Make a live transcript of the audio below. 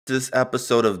this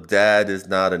episode of Dad is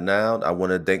Not a Noun. I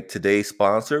want to thank today's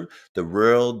sponsor, the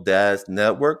Real Dads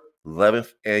Network,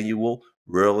 11th Annual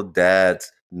Real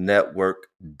Dads Network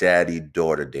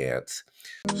Daddy-Daughter Dance.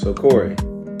 So, Corey,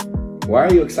 why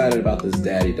are you excited about this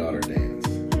daddy-daughter dance?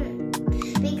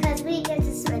 Because we get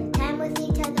to spend time with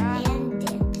each other and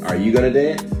dance. Are you going to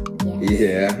dance? Yes.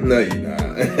 Yeah. No, you're not.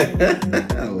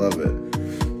 I love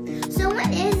it. So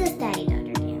what is this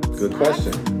daddy-daughter dance? Good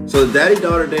question. So the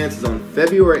daddy-daughter dance is on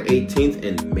February 18th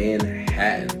in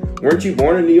Manhattan. Weren't you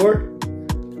born in New York?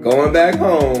 Going back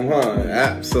home, huh?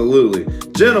 Absolutely.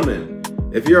 Gentlemen,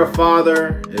 if you're a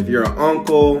father, if you're an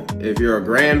uncle, if you're a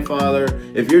grandfather,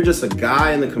 if you're just a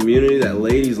guy in the community that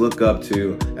ladies look up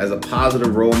to as a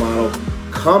positive role model,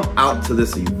 come out to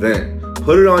this event.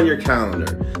 Put it on your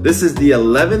calendar. This is the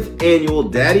 11th annual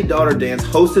Daddy-Daughter Dance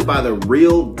hosted by the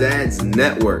Real Dads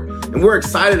Network. And we're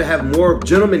excited to have more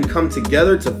gentlemen come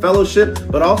together to fellowship,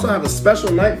 but also have a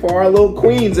special night for our little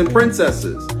queens and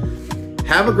princesses.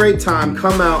 Have a great time,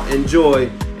 come out, enjoy,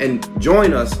 and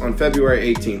join us on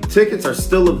February 18th. Tickets are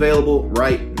still available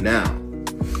right now.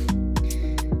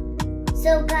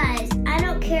 So guys, I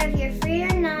don't care if you're free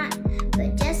or not,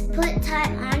 but just put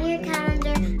time on your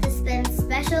calendar to spend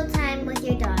special time with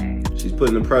your daughter. She's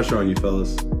putting the pressure on you,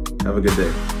 fellas. Have a good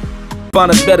day. Find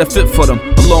a better fit for them,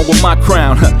 along with my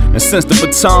crown. And since the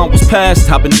baton was passed,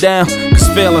 I've been down. Cause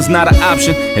failing's not an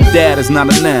option, and dad is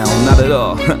not a noun, not at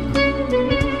all.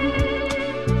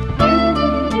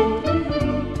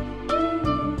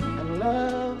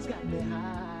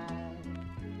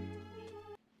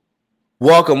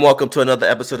 Welcome to another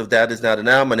episode of Dad is Not a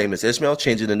Noun. My name is Ishmael,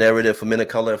 changing the narrative for men of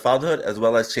color and fatherhood, as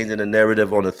well as changing the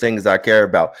narrative on the things I care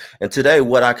about. And today,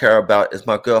 what I care about is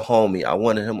my good homie. I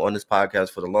wanted him on this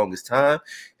podcast for the longest time,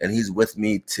 and he's with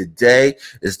me today.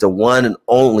 It's the one and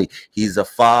only. He's a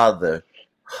father,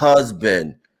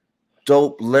 husband,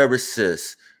 dope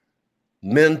lyricist,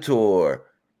 mentor.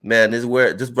 Man,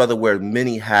 this brother wears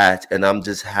many hats, and I'm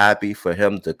just happy for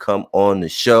him to come on the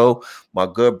show. My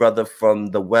good brother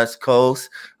from the West Coast.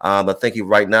 I think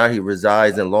right now he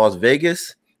resides in Las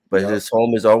Vegas, but his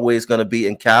home is always going to be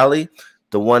in Cali.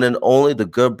 The one and only, the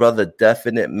good brother,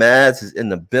 Definite Mads, is in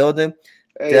the building.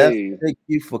 Hey, Def, thank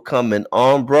you for coming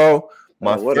on, bro.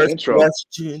 My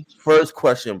first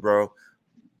question, bro.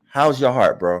 How's your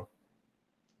heart, bro?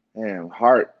 Man,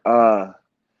 heart.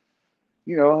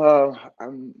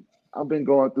 I've been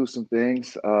going through some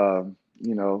things,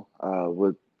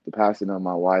 with the passing of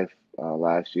my wife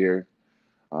last year.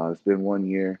 It's been 1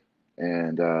 year,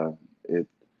 and it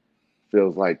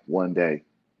feels like one day,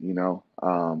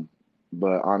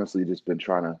 but honestly, just been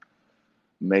trying to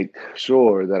make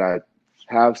sure that I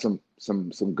have some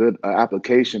good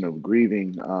application of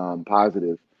grieving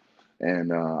positive.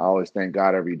 And I always thank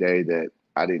God every day that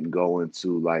I didn't go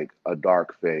into like a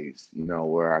dark phase,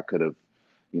 where I could have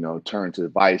turn to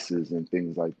vices and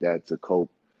things like that to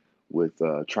cope with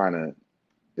trying to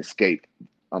escape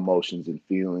emotions and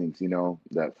feelings,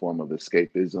 that form of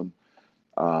escapism.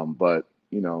 But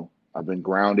I've been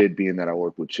grounded, being that I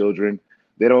work with children.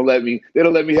 They don't let me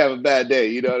have a bad day.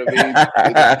 You know what I mean?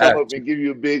 They just come up and give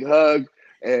you a big hug,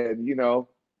 and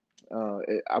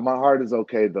my heart is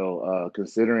okay though.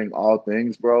 Considering all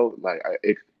things, bro, like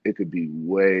it could be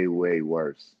way, way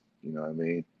worse. You know what I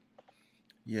mean?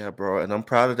 Yeah, bro, and I'm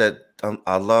proud of that.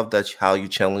 I love that how you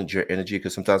challenge your energy,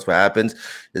 because sometimes what happens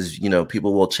is,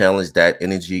 people will challenge that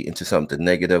energy into something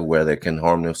negative where they can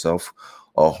harm themselves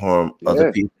or harm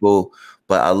other people.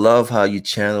 But I love how you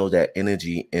channel that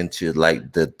energy into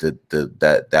like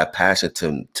that passion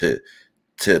to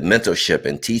mentorship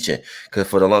and teaching. Because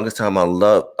for the longest time,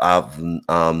 I've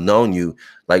known you,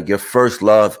 like your first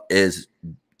love is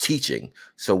teaching.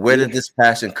 So where did this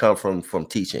passion come from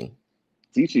teaching?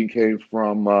 Teaching came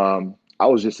from I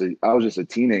was just a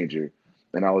teenager,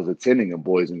 and I was attending a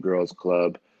Boys and Girls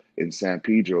Club in San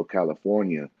Pedro,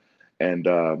 California, and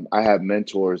I had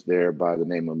mentors there by the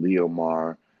name of Leo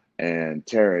Mar and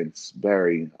Terrence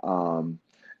Berry, and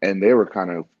they were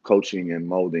kind of coaching and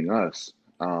molding us.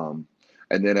 And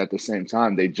then at the same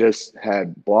time, they just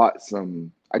had bought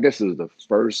some, I guess it was the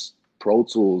first Pro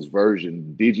Tools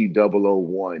version, Digi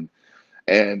 001.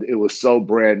 And it was so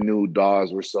brand new.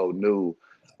 DAWs were so new.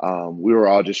 We were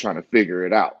all just trying to figure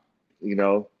it out,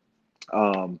 And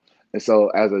so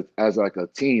as like a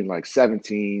teen, like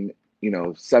 17,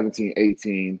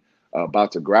 18,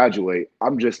 about to graduate,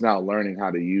 I'm just now learning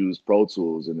how to use Pro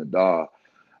Tools in the DAW.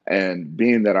 And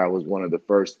being that I was one of the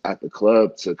first at the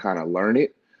club to kind of learn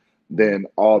it, then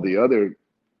all the other,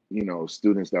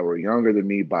 students that were younger than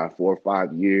me by 4 or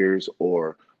 5 years,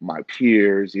 or my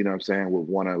peers, would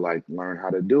want to like learn how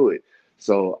to do it.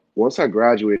 So once I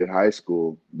graduated high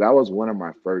school, that was one of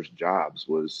my first jobs.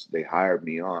 Was they hired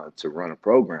me on to run a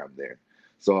program there.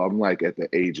 So I'm like at the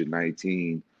age of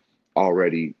 19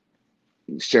 already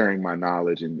sharing my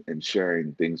knowledge and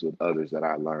sharing things with others that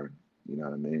I learned. You know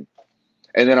what I mean?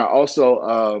 And then I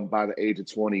also, by the age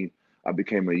of 20, I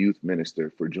became a youth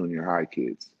minister for junior high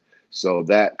kids. So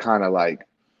that kind of like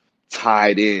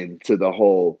tied in to the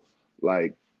whole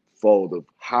like fold of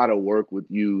how to work with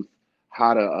youth,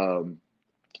 how to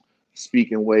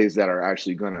speak in ways that are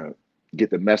actually going to get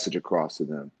the message across to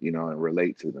them, you know, and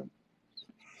relate to them.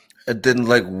 And then,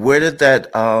 like, where did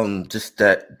that just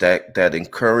that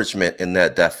encouragement and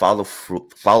that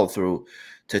follow through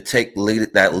to take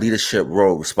that leadership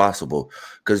role responsible?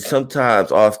 Because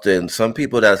sometimes, often, some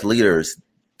people that's leaders,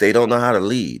 they don't know how to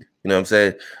lead. You know what I'm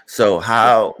saying? So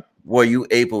how were you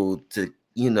able to,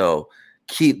 you know,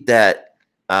 keep that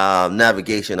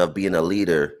navigation of being a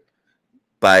leader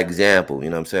by example? You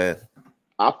know what I'm saying?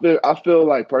 I feel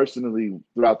like personally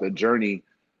throughout the journey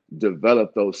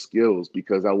developed those skills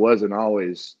because I wasn't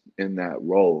always in that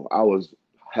role. I was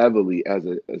heavily as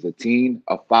a teen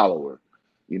a follower.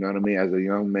 You know what I mean? As a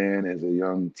young man, as a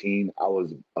young teen, I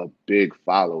was a big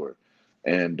follower,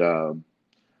 and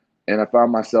and I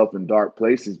found myself in dark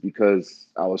places because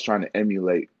I was trying to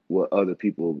emulate what other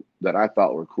people that I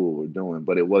thought were cool were doing,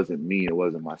 but it wasn't me. It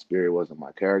wasn't my spirit. It wasn't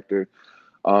my character.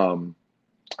 Um,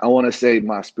 I want to say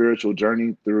my spiritual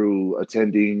journey through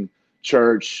attending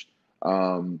church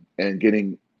and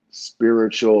getting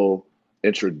spiritual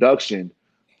introduction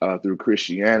through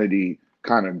Christianity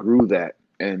kind of grew that.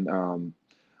 And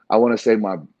I want to say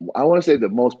the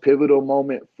most pivotal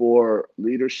moment for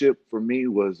leadership for me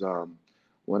was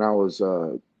when I was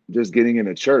just getting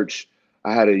into church.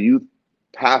 I had a youth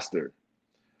pastor,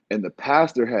 and the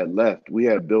pastor had left. He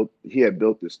had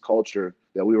built this culture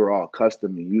that we were all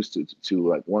accustomed and used to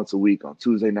like once a week on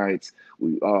Tuesday nights.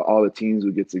 We all the teens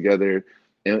would get together,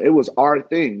 and it was our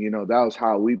thing. You know, that was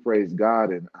how we praised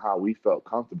God and how we felt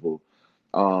comfortable.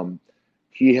 Um,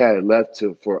 he had left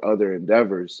for other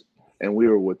endeavors, and we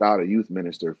were without a youth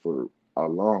minister for a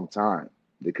long time.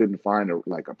 They couldn't find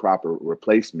a proper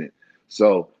replacement.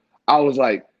 So I was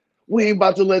like, we ain't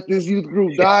about to let this youth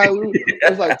group die. I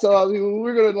was like, so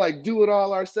we're gonna like do it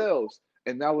all ourselves.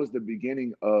 And that was the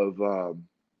beginning of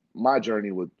my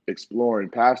journey with exploring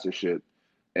pastorship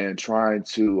and trying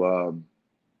to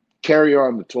carry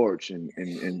on the torch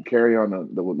and carry on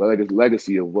the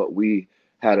legacy of what we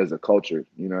had as a culture.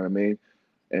 You know what I mean?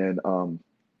 And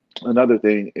another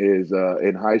thing is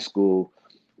in high school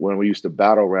when we used to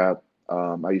battle rap.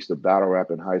 I used to battle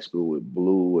rap in high school with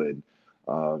Blue and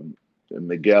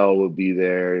Miguel would be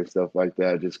there and stuff like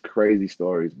that. Just crazy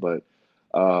stories. But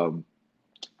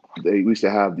they used to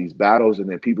have these battles and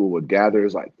then people would gather.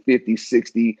 It's like 50,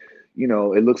 60. You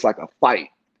know, it looks like a fight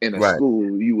in a Right.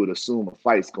 school. You would assume a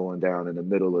fight's going down in the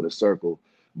middle of the circle.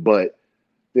 But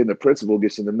then the principal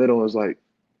gets in the middle and is like,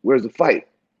 where's the fight?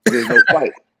 There's no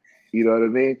fight. You know what I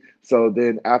mean? So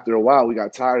then after a while, we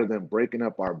got tired of them breaking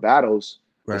up our battles,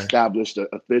 Right. established an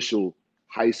official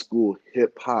high school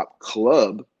hip hop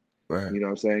club. Right. You know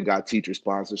what I'm saying? Got teacher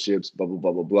sponsorships, blah, blah,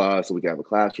 blah, blah, blah. So we can have a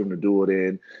classroom to do it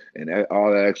in and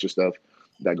all that extra stuff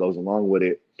that goes along with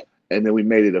it. And then we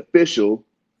made it official.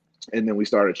 And then we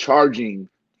started charging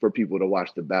for people to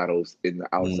watch the battles in the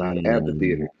outside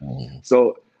amphitheater.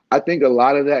 So I think a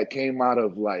lot of that came out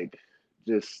of like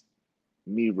just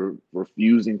me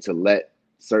refusing to let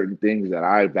certain things that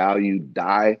I value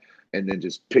die and then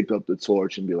just pick up the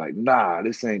torch and be like, nah,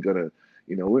 this ain't gonna,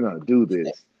 we're gonna do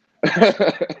this.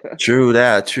 True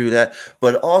that.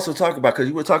 But also talk about, because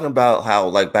you were talking about how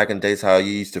like back in the days how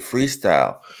you used to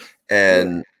freestyle,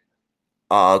 and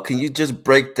can you just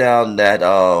break down that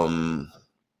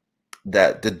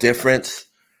that the difference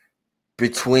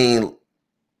between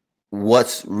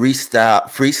what's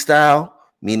freestyle,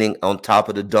 meaning on top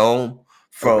of the dome,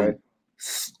 from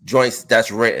joints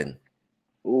that's written?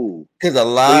 Ooh, because a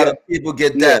lot of people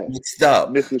get that mixed up.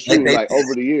 Misconstrued like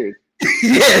over the years.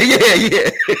 Yeah.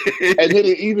 And then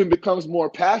it even becomes more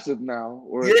passive now,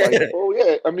 where it's like, oh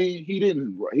yeah, I mean, he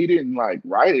didn't like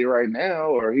write it right now,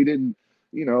 or he didn't,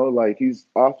 like he's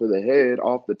off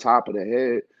the top of the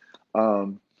head.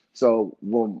 So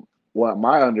what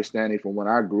my understanding from when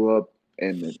I grew up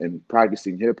and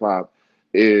practicing hip hop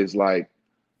is like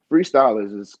freestyle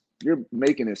is you're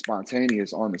making it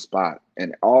spontaneous on the spot,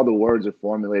 and all the words are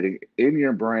formulating in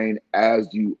your brain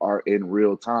as you are in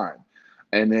real time.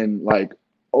 And then like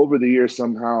over the years,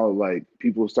 somehow like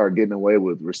people start getting away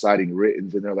with reciting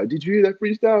writtens, and they're like, "Did you hear that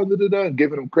freestyle?" And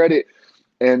giving them credit.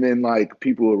 And then like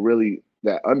people really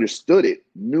that understood it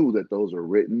knew that those were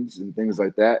writtens and things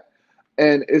like that.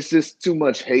 And it's just too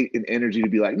much hate and energy to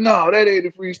be like, no, that ain't a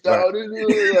Right.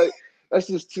 freestyle. Like, that's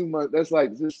just too much. That's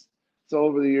like just so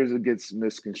over the years it gets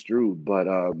misconstrued.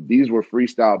 But these were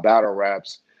freestyle battle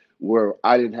raps where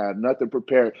I didn't have nothing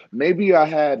prepared. Maybe I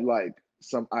had like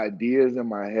some ideas in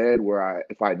my head where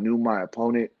if I knew my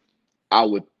opponent, I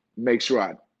would make sure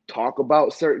I talk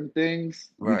about certain things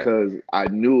Right. because I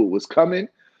knew it was coming,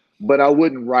 but I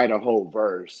wouldn't write a whole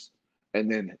verse and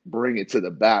then bring it to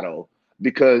the battle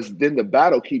because then the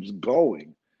battle keeps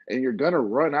going and you're going to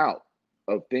run out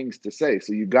of things to say.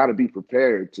 So you got to be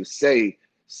prepared to say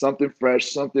something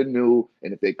fresh, something new.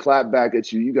 And if they clap back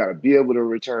at you, you got to be able to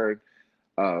return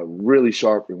really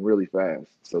sharp and really fast.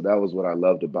 So that was what I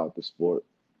loved about the sport.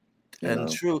 You And know?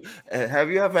 true. And have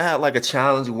you ever had like a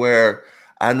challenge where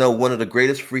I know one of the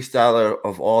greatest freestyler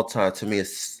of all time to me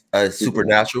is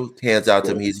Supernatural, hands out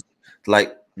to me. He's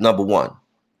like number one.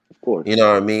 Of course. You know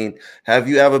what I mean? Have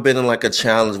you ever been in like a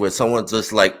challenge where someone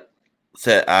just like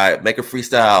said, "All right, make a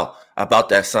freestyle about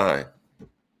that sign"?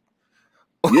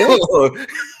 Yeah.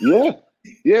 Yeah.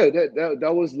 Yeah,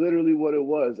 that was literally what it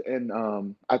was. And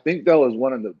I think that was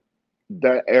one of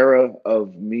that era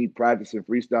of me practicing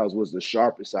freestyles was the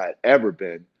sharpest I had ever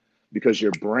been because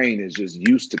your brain is just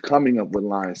used to coming up with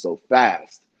lines so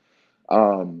fast.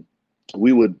 Um,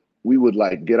 we would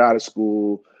like get out of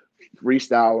school,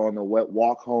 freestyle on the wet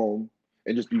walk home,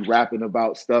 and just be rapping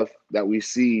about stuff that we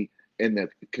see in the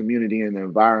community and the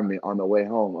environment on the way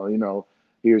home. Or, you know,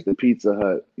 here's the Pizza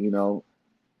Hut, you know,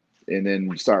 and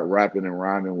then start rapping and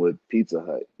rhyming with Pizza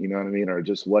Hut, you know what I mean, or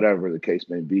just whatever the case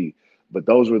may be. But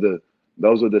those were the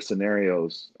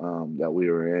scenarios that we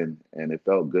were in, and it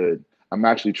felt good. I'm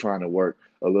actually trying to work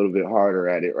a little bit harder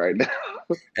at it right now.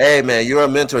 Hey man, you're a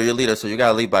mentor, you're a leader, so you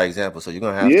gotta lead by example. So you're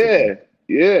gonna have to. Yeah,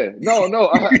 yeah. No,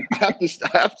 I have to.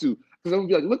 I have to. Because I'm gonna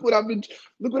be like, look what I've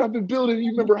been building.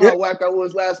 You remember how whack I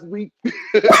was last week?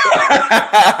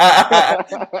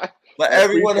 But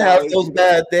everyone has those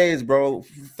bad days, bro.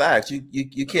 Facts.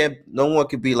 You can't. No one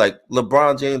could be like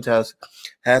LeBron James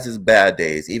has his bad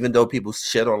days, even though people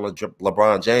shit on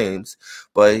LeBron James.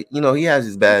 But you know he has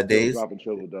his bad days. Dropping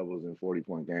triple doubles in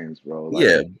 40-point games, bro.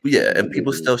 Like, yeah, and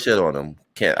people still shit on him.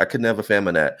 I could never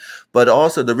famine that. But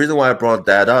also the reason why I brought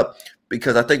that up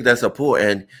because I think that's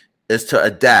important is to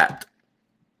adapt.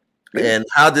 And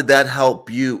how did that help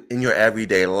you in your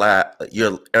everyday life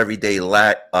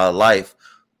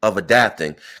of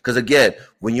adapting? Because again,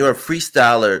 when you're a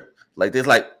freestyler, like there's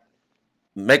like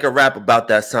make a rap about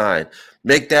that sign,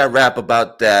 make that rap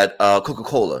about that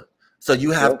Coca-Cola. So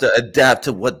you have to adapt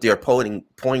to what they're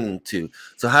pointing to.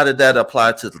 So how did that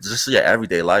apply to just your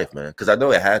everyday life, man? Because I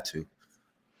know it had to.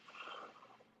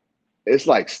 It's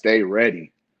like stay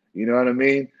ready. You know what I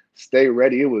mean? Stay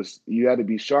ready. You had to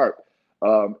be sharp.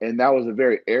 And that was a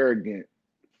very arrogant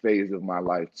phase of my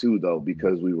life too, though,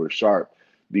 because we were sharp.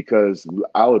 Because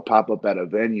I would pop up at a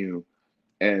venue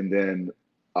and then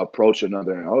approach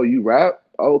another. Oh, you rap?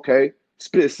 Okay,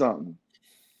 spit something.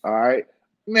 All right,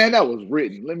 man, that was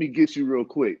written. Let me get you real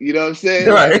quick. You know what I'm saying?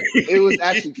 Right. Like, it was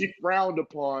actually frowned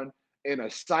upon in a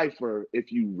cipher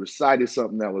if you recited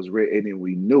something that was written and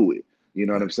we knew it. You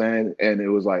know what I'm saying? And it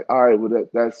was like, all right, well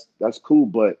that's cool,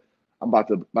 but I'm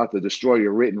about to destroy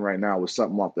your written right now with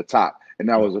something off the top. And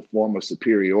that was a form of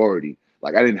superiority.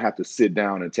 Like I didn't have to sit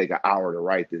down and take an hour to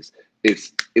write this.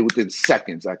 It within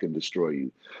seconds I can destroy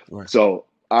you. Right. So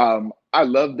I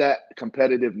love that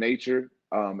competitive nature.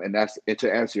 And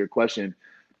to answer your question,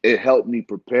 it helped me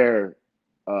prepare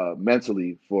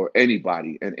mentally for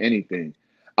anybody and anything.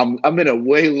 I'm in a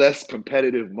way less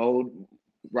competitive mode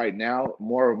right now.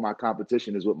 More of my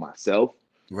competition is with myself.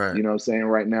 Right. You know what I'm saying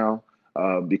right now?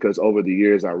 Because over the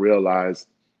years I realized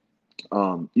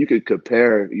you could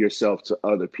compare yourself to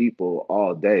other people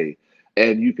all day,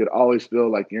 and you could always feel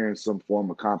like you're in some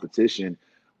form of competition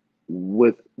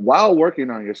while working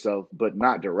on yourself, but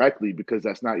not directly because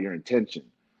that's not your intention.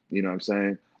 You know what I'm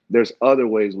saying? There's other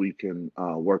ways we can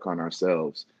work on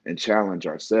ourselves and challenge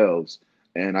ourselves,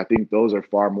 and I think those are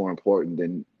far more important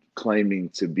than claiming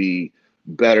to be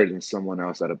better than someone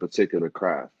else at a particular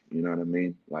craft. You know what I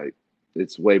mean? Like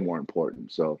it's way more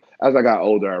important. So as I got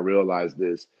older, I realized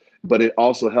this, but it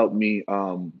also helped me I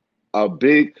want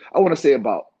to say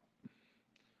about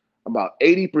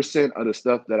 80% of the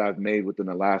stuff that I've made within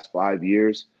the last 5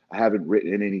 years, I haven't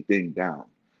written anything down.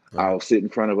 Right. I'll sit in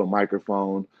front of a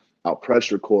microphone, I'll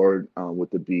press record with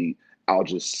the beat. I'll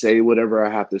just say whatever I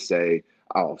have to say.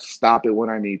 I'll stop it when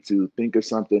I need to, think of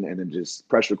something, and then just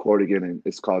press record again. And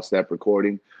it's called step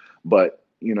recording. But,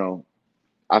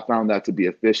 I found that to be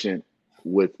efficient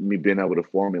with me being able to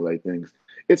formulate things.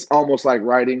 it's almost like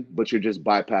writing, but you're just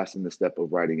bypassing the step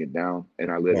of writing it down. And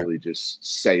I Right. literally just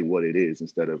say what it is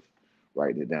instead of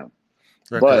writing it down.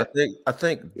 Right, 'cause But I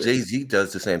think Jay-Z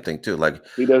does the same thing too.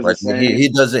 he does the When he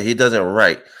same. doesn't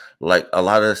write. Like a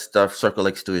lot of stuff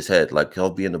circulates through his head. Like he'll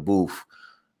be in the booth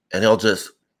and he'll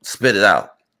just spit it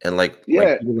out. And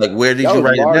Yeah, like where did that you was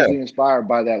write it largely down? inspired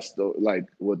by that story. Like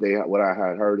what I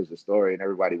had heard as a story, and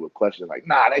everybody would question, like,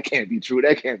 nah, that can't be true.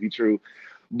 That can't be true.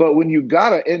 But when you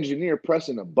got an engineer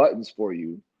pressing the buttons for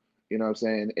you, you know what I'm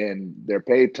saying, and they're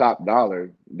paid top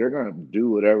dollar, they're gonna do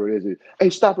whatever it is. Hey,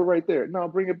 stop it right there. No,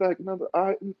 bring it back another. All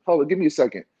right, hold on, give me a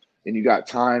second. And you got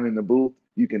time in the booth,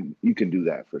 you can do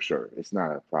that for sure. It's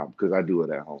not a problem because I do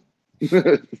it at home.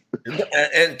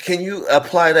 And can you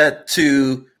apply that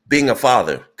to being a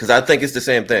father? Because I think it's the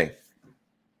same thing.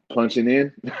 Punching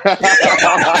in.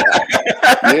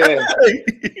 Yeah.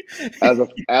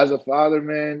 As a father,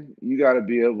 man, you got to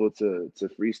be able to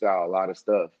freestyle a lot of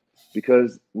stuff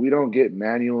because we don't get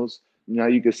manuals. Now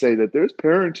you could say that there's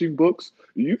parenting books.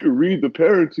 You can read the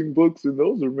parenting books and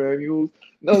those are manuals.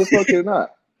 No, the fuck they're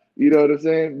not. You know what I'm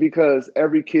saying? Because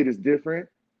every kid is different.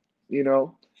 You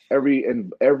know, every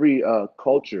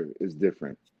culture is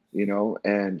different. You know,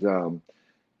 and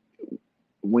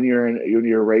when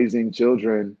you're raising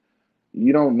children,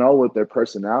 you don't know what their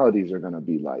personalities are going to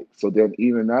be like. So then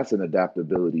even that's an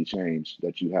adaptability change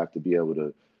that you have to be able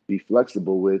to be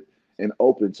flexible with and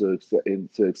open to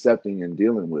accepting and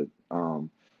dealing with. You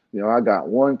know, I got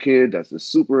one kid that's a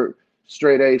super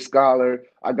straight A scholar.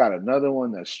 I got another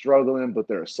one that's struggling, but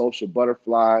they're a social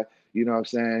butterfly, you know what I'm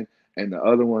saying? And the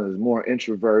other one is more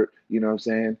introvert, you know what I'm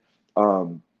saying?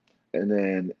 And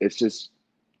then it's just,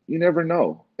 you never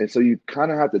know. And so you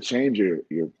kind of have to change your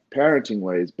parenting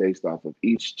ways based off of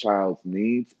each child's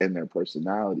needs and their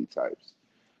personality types,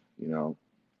 you know,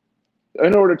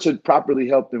 in order to properly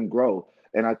help them grow.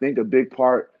 And I think a big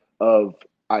part of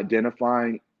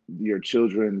identifying your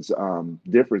children's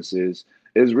differences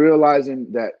is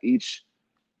realizing that each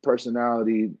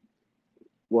personality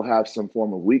will have some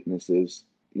form of weaknesses.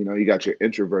 You know, you got your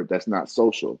introvert that's not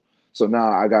social. So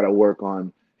now I got to work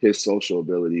on his social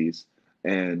abilities.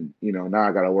 And, you know, now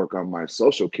I got to work on my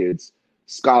social kids,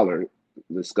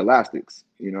 the scholastics,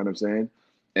 you know what I'm saying?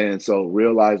 And so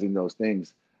realizing those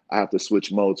things, I have to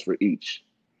switch modes for each,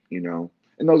 you know?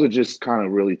 And those are just kind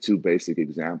of really two basic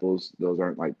examples. Those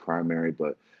aren't like primary,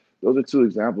 but those are two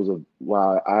examples of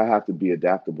why I have to be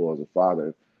adaptable as a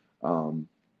father. And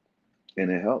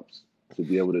it helps to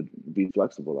be able to be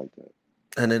flexible like that.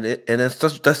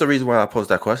 That's the reason why I posed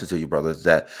that question to you, brother. Is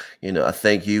that, you know, I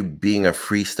think you being a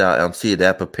freestyle MC,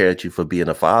 that prepared you for being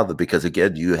a father, because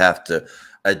again, you have to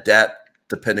adapt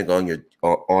depending on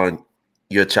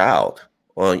your child.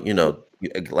 Or, you know,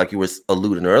 like you were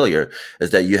alluding earlier, is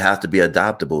that you have to be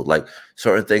adaptable. Like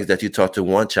certain things that you talk to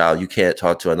one child, you can't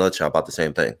talk to another child about the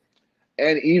same thing.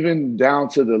 And even down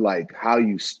to the like how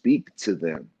you speak to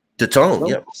them. The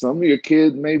tone, some of your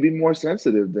kids may be more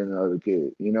sensitive than the other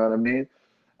kid. You know what I mean?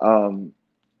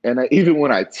 Even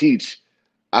when I teach,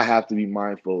 I have to be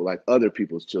mindful, like other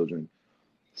people's children.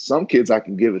 Some kids I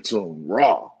can give it to them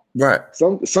raw. Right.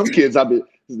 Some kids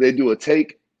they do a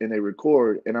take and they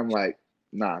record, and I'm like,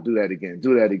 nah, do that again,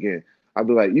 do that again. I'll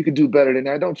be like, you can do better than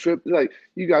that. Don't trip. Like,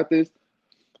 you got this.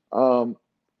 And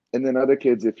then other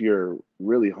kids, if you're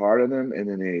really hard on them and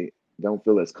then they don't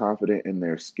feel as confident in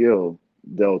their skill,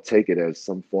 they'll take it as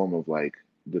some form of like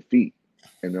defeat.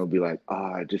 And they'll be like,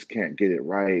 I just can't get it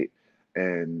right.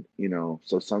 And, you know,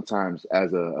 so sometimes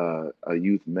as a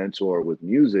youth mentor with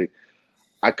music,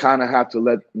 I kind of have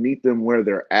to meet them where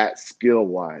they're at skill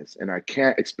wise. And I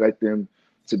can't expect them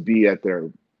to be at their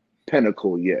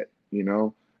pinnacle yet, you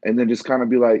know, and then just kind of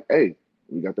be like, hey,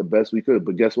 we got the best we could.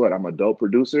 But guess what? I'm a dope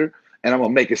producer and I'm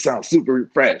going to make it sound super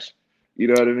fresh. You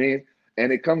know what I mean?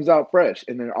 And it comes out fresh,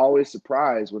 and they're always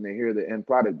surprised when they hear the end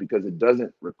product because it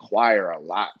doesn't require a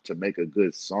lot to make a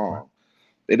good song.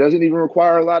 It doesn't even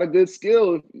require a lot of good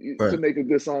skill to make a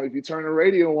good song. If you turn the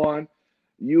radio on,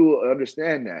 you will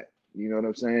understand that. You know what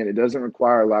I'm saying? It doesn't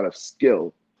require a lot of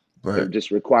skill. Right. It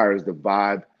just requires the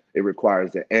vibe. It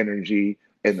requires the energy,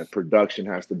 and the production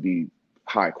has to be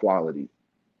high quality.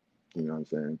 You know what I'm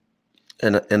saying?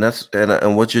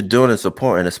 And what you're doing is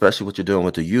important, especially what you're doing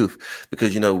with the youth,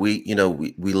 because we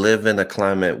live in a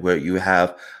climate where you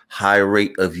have high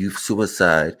rate of youth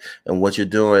suicide, and what you're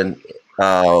doing,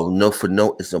 note for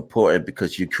note, is important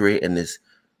because you're creating this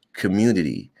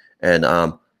community. And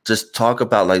just talk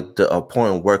about like the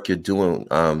important work you're doing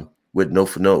with Note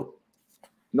for Note.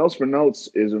 Notes for Notes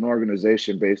is an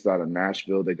organization based out of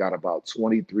Nashville. They got about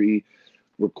 23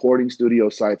 recording studio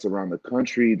sites around the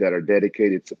country that are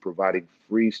dedicated to providing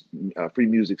free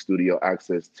music studio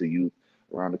access to youth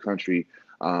around the country.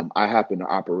 I happen to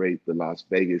operate the Las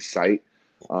Vegas site.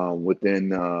 Within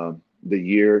the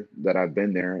year that I've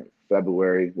been there,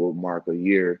 February will mark a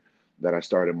year that I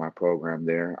started my program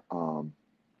there.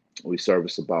 We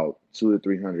service about 200 to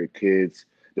 300 kids,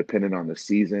 depending on the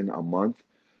season, a month.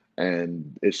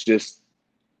 And it's just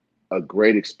a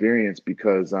great experience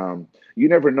because you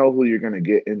never know who you're going to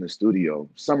get in the studio.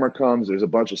 Summer comes, there's a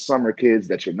bunch of summer kids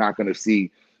that you're not going to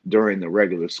see during the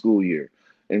regular school year.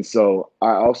 And so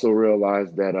I also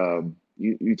realized that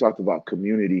you talked about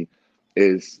community,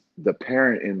 is the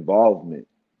parent involvement,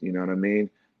 you know what I mean,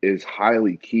 is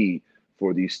highly key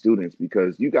for these students,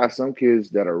 because you got some kids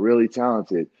that are really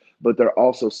talented, but they're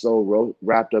also so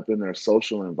wrapped up in their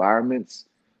social environments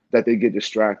that they get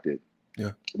distracted.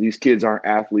 Yeah. These kids aren't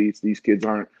athletes. These kids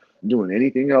aren't doing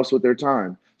anything else with their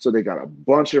time. So they got a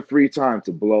bunch of free time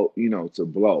to blow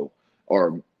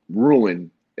or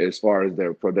ruin as far as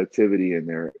their productivity and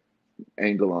their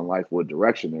angle on life, what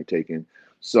direction they're taking.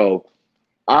 So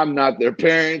I'm not their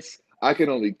parents. I can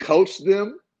only coach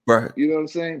them. Right. You know what I'm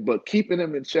saying? But keeping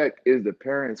them in check is the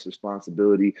parents'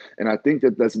 responsibility. And I think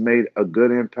that that's made a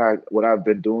good impact. What I've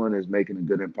been doing is making a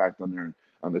good impact on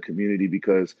the community,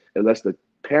 because it lets the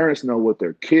parents know what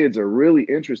their kids are really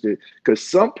interested, because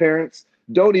some parents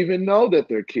don't even know that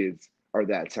their kids are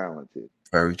that talented.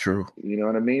 Very true. You know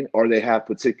what I mean? Or they have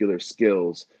particular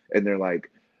skills and they're like,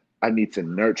 I need to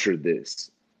nurture this.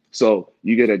 So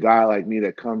you get a guy like me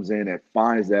that comes in and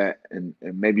finds that, and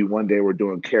maybe one day we're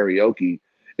doing karaoke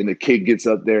and the kid gets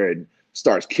up there and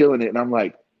starts killing it. And I'm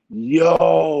like,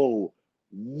 yo,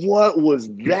 what was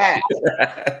that?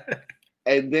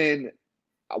 And then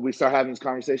we start having this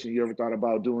conversation. You ever thought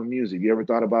about doing music? You ever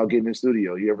thought about getting in the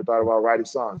studio? You ever thought about writing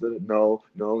songs? No.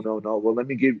 Well,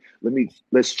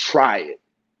 let's try it.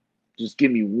 Just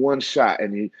give me one shot.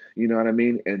 And you know what I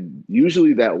mean? And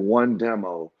usually that one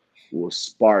demo will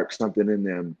spark something in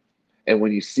them. And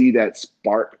when you see that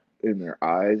spark in their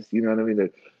eyes, you know what I mean?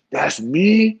 That's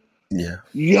me. Yeah.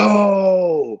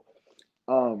 Yo.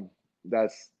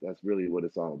 That's really what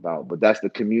it's all about. But that's the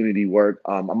community work.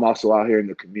 I'm also out here in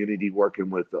the community working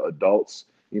with the adults.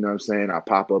 You know what I'm saying? I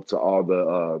pop up to all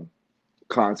the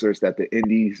concerts that the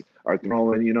indies are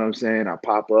throwing. You know what I'm saying? I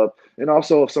pop up, and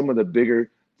also some of the bigger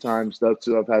time stuff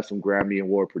too. I've had some Grammy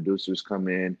Award producers come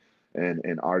in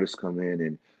and artists come in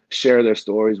and share their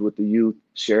stories with the youth,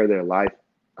 share their life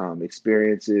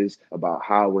experiences about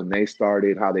how when they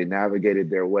started, how they navigated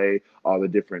their way, all the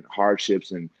different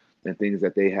hardships and things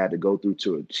that they had to go through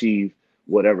to achieve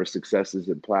whatever successes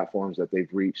and platforms that they've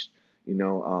reached. You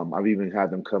know, I've even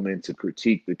had them come in to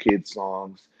critique the kids'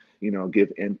 songs, you know,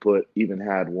 give input. Even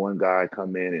had one guy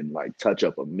come in and like touch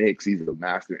up a mix. He's a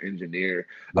master engineer.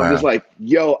 Wow. I'm just like,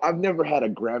 yo, I've never had a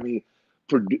Grammy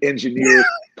engineer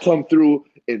come through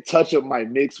and touch up my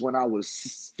mix when I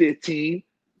was 15.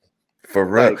 For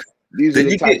real. Like, these are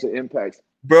the types of impacts.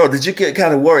 Bro, did you get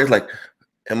kind of worried? Like,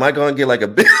 am I going to get like a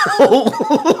bill?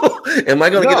 Am I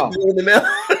going to get a bill in the mail?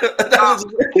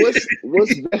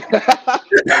 What's like,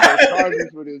 charges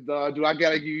for this, dog? Do I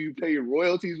gotta pay your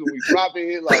royalties when we drop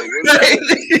it? Like,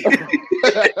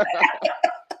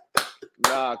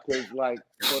 nah, because like,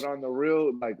 but on the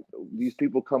real, like, these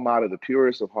people come out of the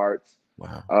purest of hearts.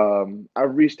 Wow.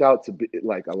 I've reached out to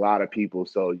like a lot of people,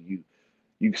 so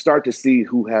you start to see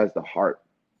who has the heart.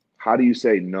 How do you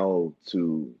say no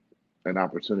to an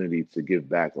opportunity to give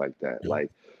back like that? Yeah.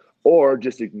 Like, or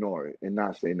just ignore it and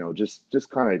not say no. Just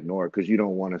kind of ignore it because you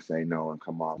don't want to say no and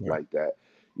come off like that,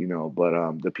 you know. But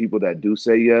the people that do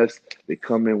say yes, they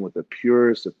come in with the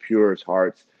purest of purest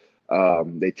hearts.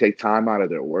 They take time out of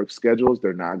their work schedules.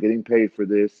 They're not getting paid for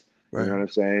this. Right. You know what I'm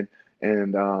saying?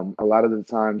 And a lot of the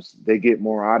times they get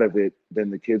more out of it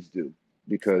than the kids do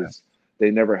because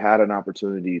they never had an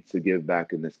opportunity to give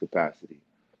back in this capacity.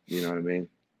 You know what I mean?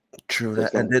 True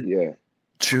that. And then,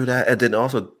 true that. And then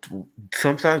also,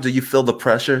 sometimes do you feel the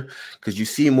pressure? Because you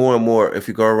see more and more, if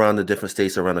you go around the different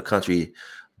states around the country,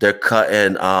 they're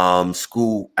cutting after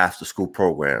school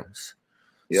programs.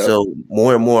 Yep. So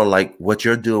more and more like what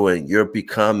you're doing, you're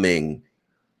becoming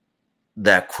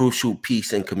that crucial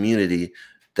piece in community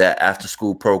that after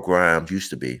school programs used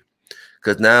to be.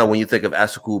 Because now when you think of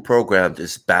after school programs,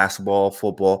 it's basketball,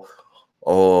 football,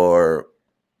 or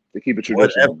they keep it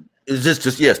traditional. It's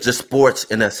just sports,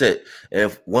 and that's it.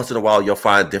 And once in a while, you'll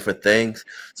find different things.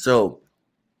 So,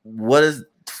 what is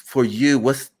for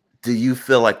you? Do you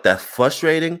feel like that's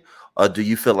frustrating, or do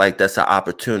you feel like that's an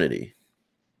opportunity?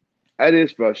 It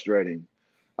is frustrating.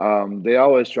 They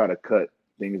always try to cut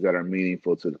things that are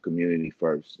meaningful to the community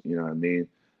first. You know what I mean?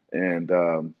 And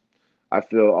I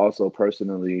feel also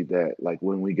personally that like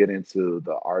when we get into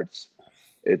the arts,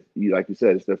 like you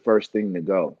said, it's the first thing to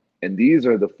go. And these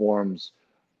are the forms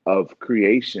of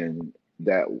creation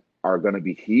that are going to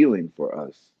be healing for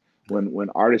us. When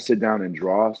artists sit down and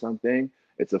draw something,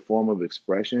 it's a form of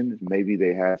expression. Maybe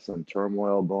they had some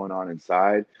turmoil going on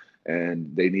inside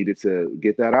and they needed to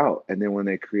get that out. And then when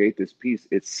they create this piece,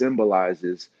 it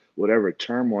symbolizes whatever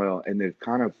turmoil and they've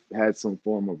kind of had some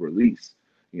form of release.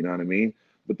 You know what I mean?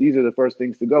 But these are the first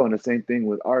things to go. And the same thing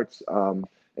with arts and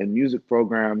music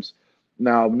programs.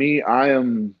 Now, me, I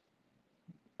am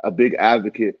a big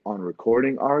advocate on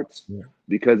recording arts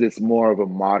because it's more of a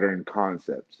modern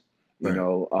concept, you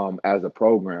know, as a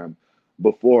program.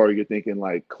 Before you're thinking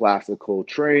like classical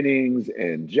trainings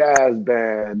and jazz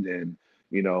band and,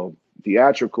 you know,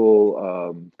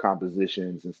 theatrical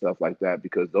compositions and stuff like that,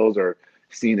 because those are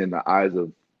seen in the eyes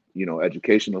of, you know,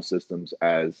 educational systems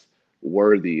as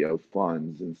worthy of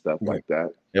funds and stuff like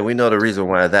that. And we know the reason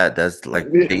why that's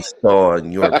like based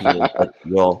on European.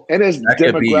 Well, and it's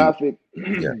demographic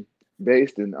yeah.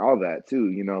 based and all that too,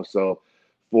 you know. So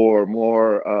for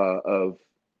more of,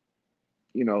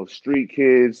 you know, street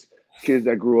kids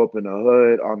that grew up in the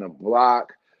hood on the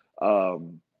block,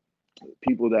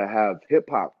 people that have hip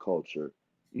hop culture,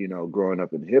 you know, growing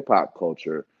up in hip hop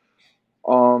culture.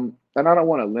 And I don't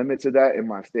want to limit to that in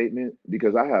my statement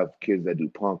because I have kids that do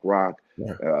punk rock,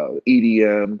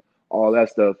 EDM, all that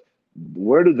stuff.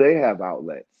 Where do they have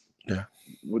outlets? Yeah.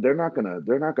 Well, they're not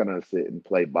gonna sit and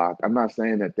play Bach. I'm not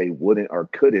saying that they wouldn't or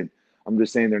couldn't. I'm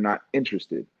just saying they're not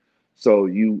interested. So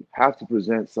you have to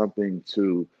present something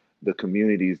to the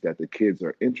communities that the kids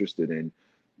are interested in.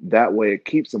 That way it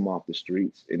keeps them off the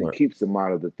streets and it keeps them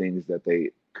out of the things that they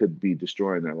could be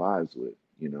destroying their lives with,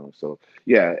 you know? So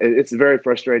yeah, it's very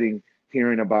frustrating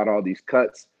hearing about all these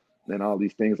cuts and all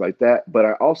these things like that. But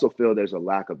I also feel there's a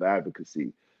lack of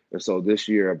advocacy. And so this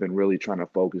year I've been really trying to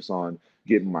focus on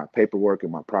getting my paperwork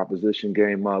and my proposition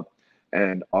game up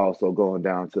and also going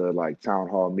down to like town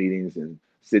hall meetings and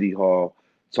city hall,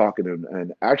 talking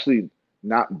and actually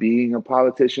not being a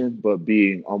politician, but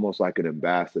being almost like an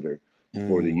ambassador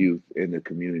for the youth in the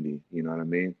community. You know what I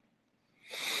mean?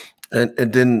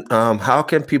 And then how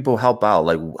can people help out?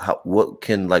 Like what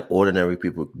can like ordinary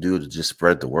people do to just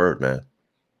spread the word, man?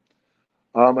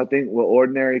 I think what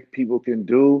ordinary people can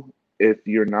do, if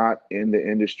you're not in the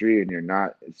industry and you're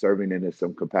not serving in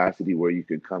some capacity where you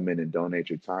can come in and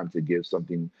donate your time to give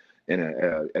something in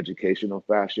an educational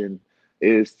fashion,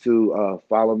 is to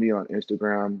follow me on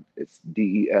Instagram. It's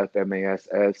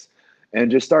DEFMASS,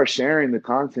 and just start sharing the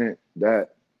content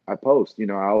that I post. You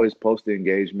know, I always post the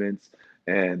engagements,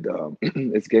 and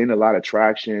it's gained a lot of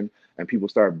traction, and people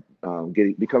start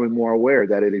becoming more aware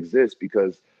that it exists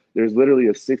because there's literally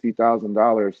a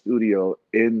 $60,000 studio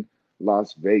in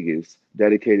Las Vegas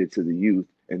dedicated to the youth,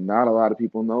 and not a lot of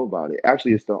people know about it.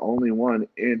 Actually, it's the only one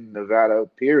in Nevada,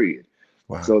 period.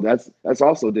 Wow. So that's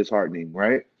also disheartening,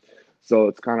 right? So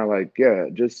it's kind of like, yeah,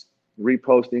 just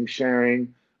reposting,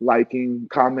 sharing, liking,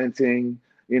 commenting,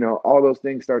 you know, all those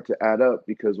things start to add up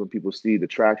because when people see the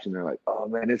traction, they're like, oh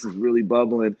man, this is really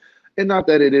bubbling. And not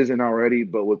that it isn't already,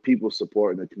 but with people's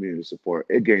support and the community support,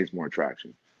 it gains more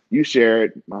traction. You share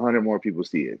it, 100 more people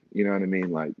see it. You know what I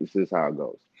mean? Like, this is how it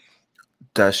goes.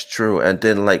 That's true. And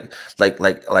then like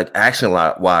action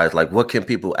wise, like what can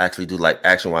people actually do? Like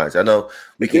action wise, I know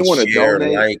we can share,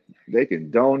 donate, like they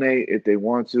can donate if they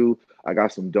want to. I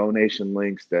got some donation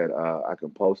links that I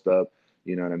can post up.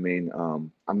 You know what I mean?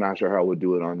 I'm not sure how we'll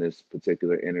do it on this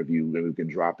particular interview. Maybe we can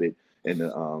drop it in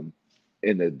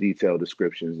the detailed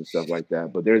descriptions and stuff like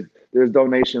that. But there's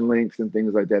donation links and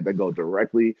things like that go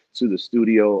directly to the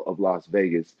studio of Las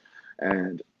Vegas,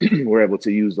 and we're able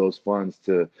to use those funds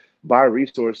to buy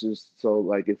resources. So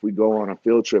like if we go on a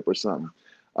field trip or something,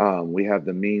 we have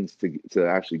the means to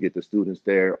actually get the students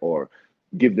there or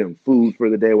give them food for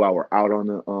the day while we're out on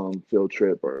the field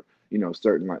trip, or, you know,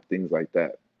 certain things like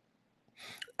that.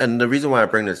 And the reason why I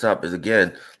bring this up is,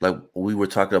 again, like we were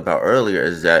talking about earlier,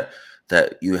 is that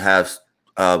you have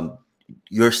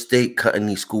your state cutting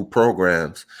these school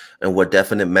programs, and what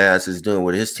Definite Mass is doing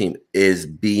with his team is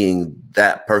being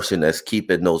that person that's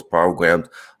keeping those programs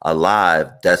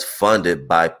alive, that's funded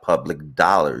by public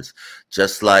dollars.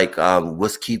 Just like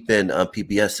what's keeping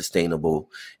PBS sustainable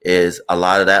is a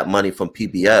lot of that money from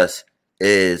PBS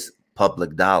is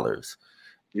public dollars.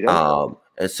 Yeah.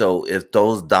 And so if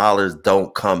those dollars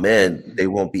don't come in, they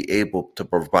won't be able to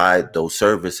provide those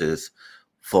services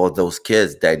for those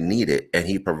kids that need it. And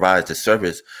he provides the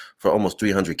service for almost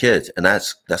 300 kids. And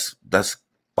that's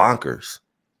bonkers.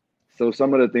 So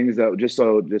some of the things that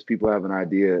just people have an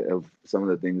idea of some of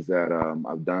the things that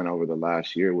I've done over the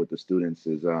last year with the students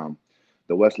is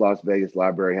the West Las Vegas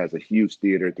Library has a huge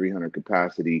theater, 300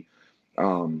 capacity,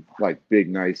 like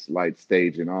big, nice light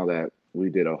stage and all that.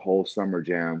 We did a whole summer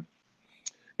jam,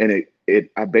 and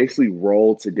I basically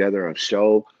rolled together a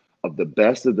show of the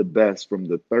best from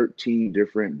the 13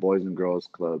 different boys and girls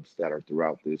clubs that are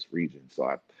throughout this region. So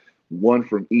I one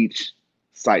from each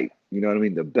site, you know what I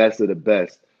mean? The best of the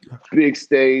best. Big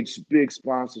stage, big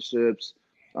sponsorships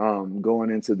going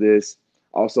into this.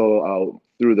 Also,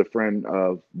 through the friend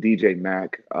of DJ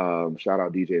Mac, shout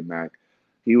out DJ Mac,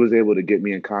 he was able to get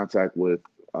me in contact with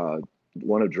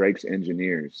one of Drake's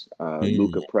engineers,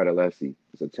 Luca Predalesi.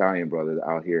 He's an Italian brother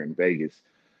out here in Vegas.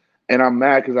 And I'm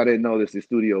mad because I didn't know the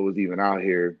studio was even out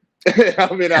here.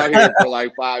 I've been out here for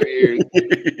like 5 years.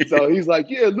 So he's like,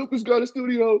 yeah, Luca's got a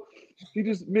studio. He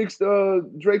just mixed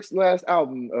Drake's last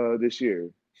album this year.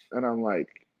 And I'm like,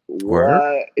 what?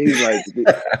 Word?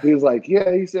 He's like,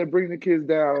 yeah, he said, bring the kids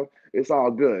down. It's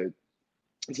all good.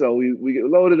 So we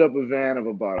loaded up a van of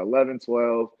about 11,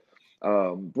 12,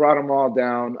 brought them all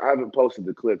down. I haven't posted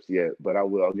the clips yet, but I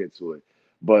will. I'll get to it.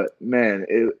 But man,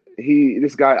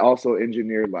 this guy also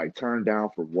engineered like Turn Down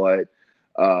for What,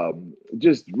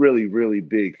 just really, really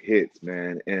big hits,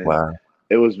 man. And wow.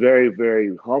 It was very,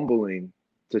 very humbling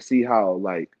to see how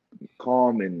like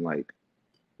calm and like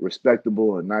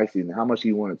respectable and nice and how much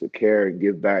he wanted to care and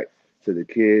give back to the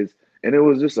kids. And it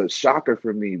was just a shocker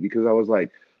for me because I was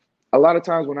like, a lot of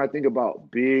times when I think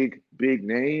about big, big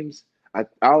names, I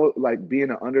like being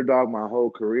an underdog my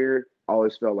whole career. I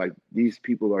always felt like these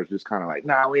people are just kind of like,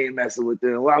 nah, we ain't messing with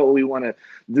them. Why would we want to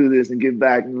do this and give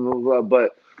back? And blah, blah, blah.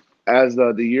 But as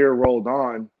the year rolled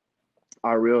on,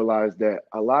 I realized that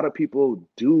a lot of people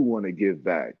do want to give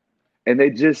back. And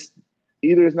they just,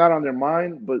 either it's not on their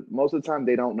mind, but most of the time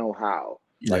they don't know how.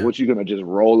 Yeah. Like, what, you're going to just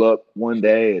roll up one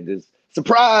day and just,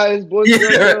 surprise, boys.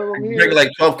 Yeah. Bring like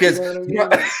 12 kids. You know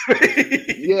what I mean?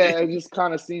 Yeah, it just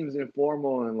kind of seems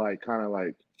informal and like kind of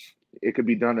like it could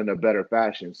be done in a better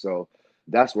fashion. So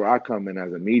that's where I come in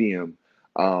as a medium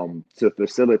to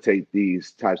facilitate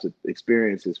these types of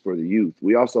experiences for the youth.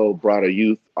 We also brought a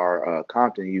youth, our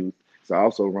Compton youth. So I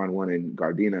also run one in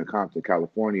Gardena, Compton,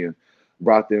 California.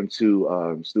 Brought them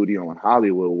to studio in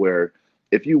Hollywood, where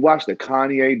if you watch the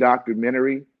Kanye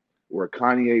documentary, where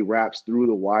Kanye raps through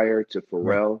the wire to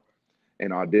Pharrell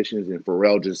and auditions, and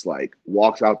Pharrell just like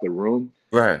walks out the room.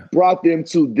 Right. Brought them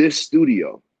to this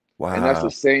studio. Wow. And that's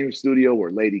the same studio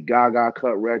where Lady Gaga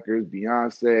cut records,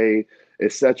 Beyonce,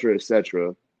 et cetera, et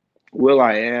cetera.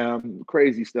 will.i.am,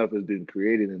 crazy stuff has been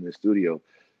created in the studio.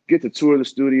 Get to tour the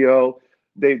studio.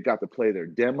 They've got to play their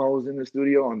demos in the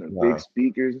studio on their big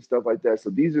speakers and stuff like that. So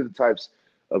these are the types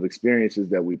of experiences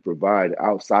that we provide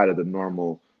outside of the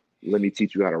normal, let me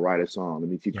teach you how to write a song, let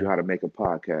me teach you how to make a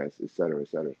podcast, et cetera, et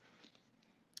cetera.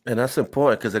 And that's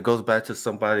important because it goes back to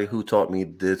somebody who taught me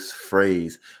this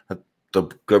phrase, the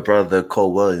good brother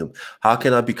Cole Williams. How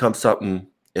can I become something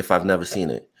if I've never seen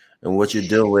it? And what you're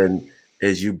doing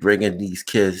is you bringing these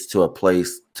kids to a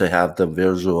place to have them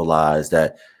visualize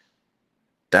that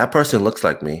that person looks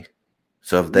like me.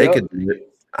 So if they could do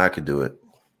it, I could do it.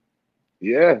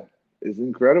 Yeah, it's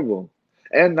incredible.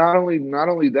 And not only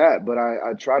that, but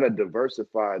I try to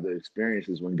diversify the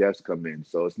experiences when guests come in.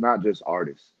 So it's not just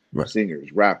artists,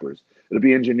 singers, rappers. It'll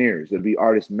be engineers. It'll be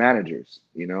artist managers,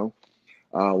 you know.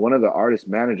 One of the artist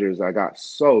managers, I got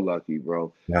so lucky,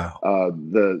 bro. Yeah.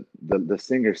 The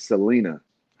singer Selena,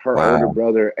 her older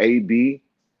brother AB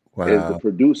is the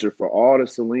producer for all the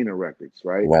Selena records,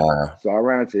 right? Wow. So I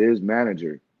ran into his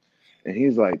manager, and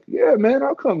he's like, "Yeah, man,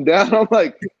 I'll come down." I'm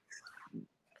like,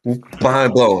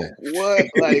 mind blowing. What?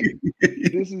 Like,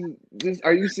 this?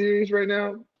 Are you serious right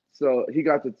now? So he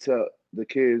got to tell the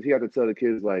kids. He had to tell the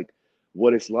kids like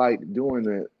what it's like doing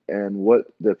it and what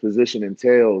the position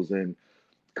entails, and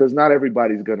because not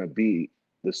everybody's gonna be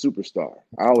the superstar.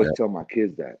 I always tell my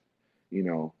kids that, you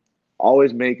know,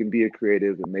 always make and be a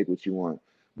creative and make what you want.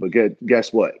 But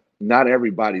guess what? Not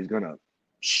everybody's gonna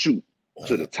shoot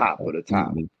to the top of the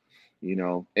top, you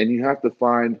know. And you have to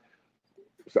find.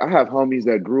 So I have homies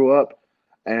that grew up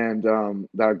and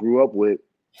that I grew up with,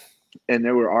 and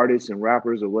they were artists and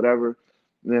rappers or whatever.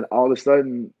 And then all of a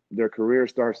sudden, their career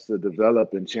starts to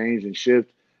develop and change and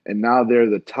shift, and now they're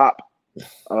the top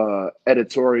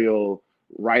editorial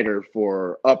writer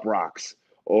for Up Rocks,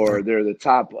 or they're the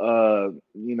top, you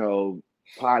know,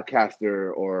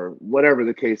 podcaster, or whatever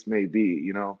the case may be.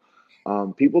 You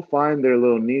know, people find their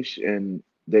little niche and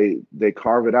they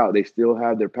carve it out. They still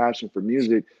have their passion for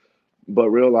music, but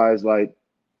realize like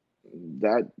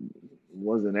that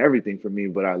wasn't everything for me,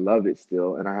 but I love it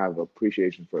still, and I have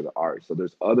appreciation for the art. So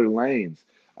there's other lanes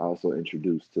I also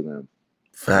introduced to them.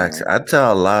 Facts. I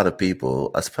tell a lot of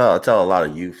people, I tell a lot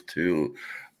of youth too,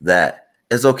 that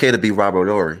it's okay to be Robert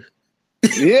Ory.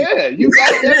 Yeah, you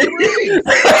got 7 rings.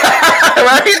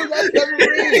 Right? You got 7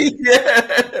 rings.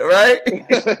 Yeah, right?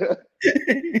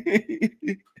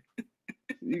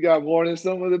 You got more than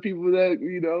some of the people that,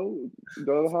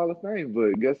 go to the Hall of Fame.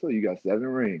 But guess what? You got 7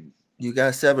 rings. You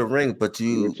got 7 rings, but You're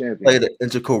a you champion. played an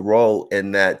integral role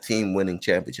in that team winning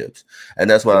championships. And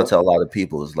that's what I tell a lot of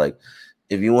people is like,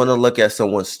 if you want to look at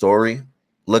someone's story,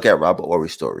 look at Robert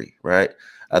Ory's story, right?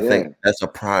 I think that's a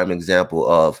prime example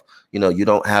of, you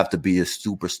don't have to be a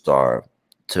superstar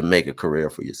to make a career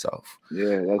for yourself.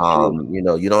 Yeah, that's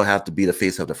true. You don't have to be the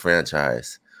face of the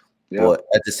franchise. But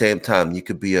at the same time, you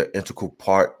could be an integral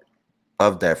part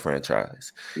of that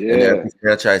franchise. Yeah. And every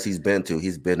franchise he's been to,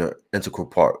 he's been an integral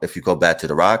part. If you go back to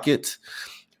the Rockets,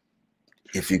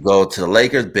 if you go to the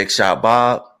Lakers, Big Shot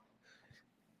Bob,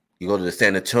 you go to the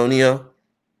San Antonio,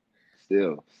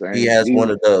 still same. He has one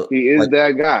of the. He is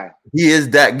that guy. He is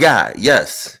that guy.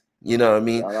 Yes, you know what I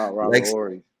mean. Shout out Robert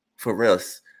Ory. For real.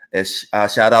 And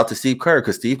shout out to Steve Kerr,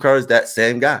 because Steve Kerr is that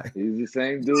same guy. He's the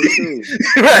same dude too.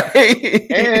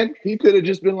 Right. And he could have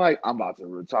just been like, I'm about to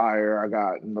retire. I'm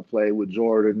gonna play with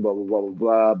Jordan, blah blah blah blah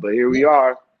blah. But here we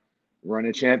are,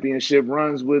 running championship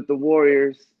runs with the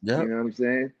Warriors. Yep. You know what I'm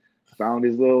saying? Found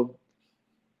his little.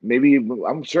 Maybe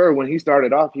I'm sure when he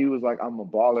started off, he was like, I'm a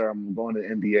baller. I'm going to the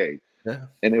NBA. Yeah.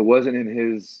 And it wasn't in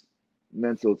his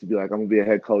mental to be like, I'm gonna be a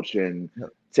head coach and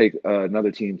take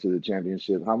another team to the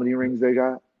championship. How many rings they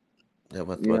got? Yeah,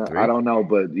 what, I don't know,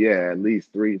 but yeah, at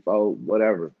least 3, 4,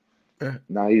 whatever. Yeah.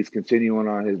 Now he's continuing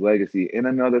on his legacy in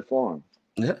another form.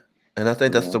 Yeah. And I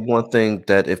think that's the one thing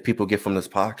that if people get from this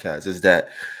podcast is that,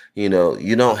 you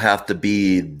don't have to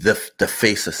be the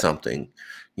face of something.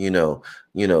 You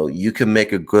can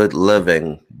make a good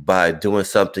living by doing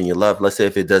something you love. Let's say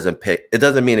if it doesn't pay, it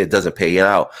doesn't mean it doesn't pay you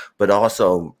out, but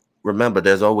also remember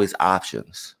there's always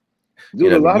options.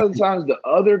 Dude, a lot of the times the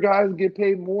other guys get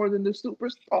paid more than the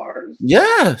superstars.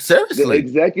 Yeah, seriously. The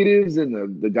executives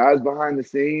and the guys behind the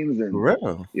scenes and for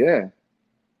real. Yeah.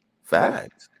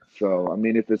 Facts. So I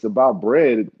mean, if it's about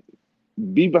bread,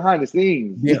 be behind the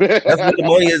scenes. Yeah, that's where the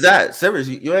money is at.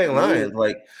 Seriously, you ain't lying.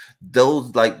 Like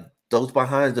those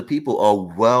behind the people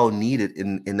are well needed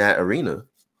in that arena.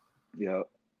 Yeah,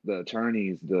 the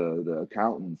attorneys, the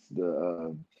accountants,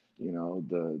 the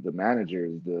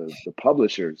managers, the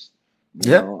publishers.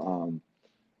 Yeah.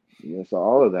 So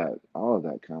all of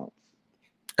that counts.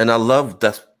 And I love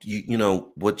that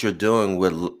what you're doing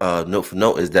with Note for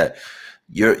Note is that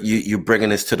you're bringing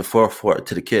this to the forefront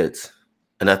to the kids,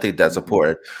 and I think that's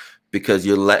important because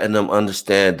you're letting them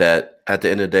understand that at the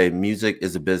end of the day, music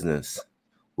is a business.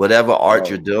 Whatever art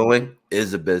you're doing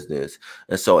is a business,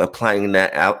 and so applying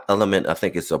that element, I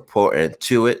think, is important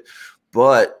to it.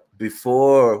 But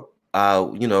before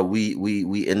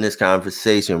we in this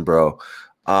conversation, bro,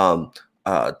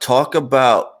 talk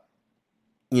about,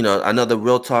 I know the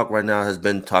Real Talk right now has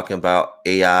been talking about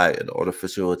AI and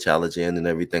artificial intelligence and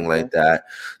everything like that.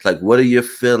 Like, what are your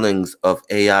feelings of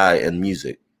AI and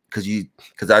music?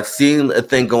 Because I've seen a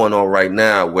thing going on right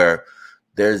now where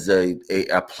there's a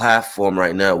platform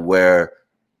right now where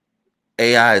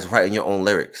AI is writing your own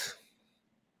lyrics.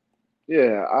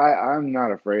 Yeah, I'm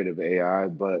not afraid of AI,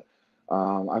 but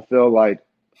I feel like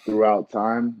throughout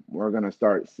time, we're going to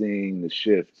start seeing the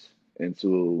shift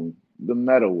into the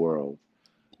meta world.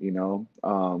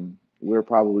 We're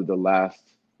probably the last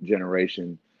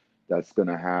generation that's going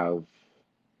to have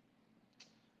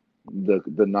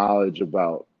the knowledge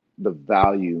about the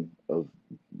value of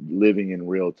living in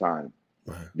real time,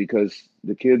 because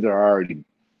the kids are already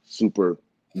super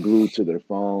glued to their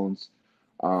phones.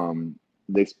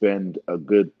 They spend a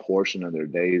good portion of their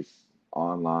days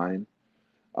online.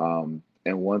 And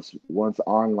once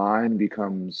online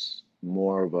becomes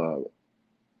more of a,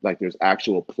 like, there's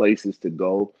actual places to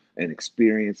go and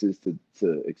experiences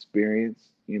to experience,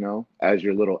 as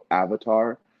your little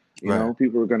avatar,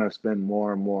 people are going to spend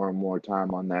more and more and more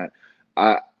time on that.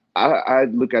 I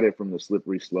look at it from the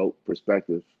slippery slope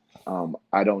perspective.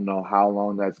 I don't know how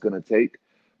long that's going to take,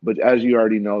 but as you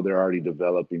already know, they're already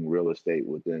developing real estate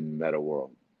within Meta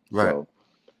World. Right. So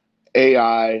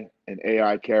AI and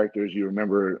AI characters, you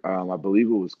remember, I believe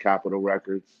it was Capitol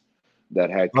Records that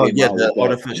had came out with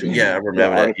artificial. I remember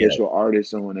that. Artificial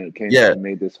artists, and when it came and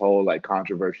made this whole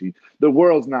controversy, the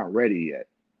world's not ready yet.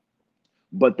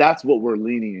 But that's what we're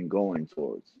leaning and going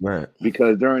towards. Right.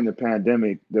 Because during the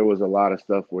pandemic, there was a lot of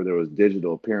stuff where there was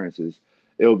digital appearances.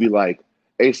 It would be like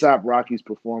A$AP Rocky's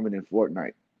performing in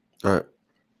Fortnite. Right.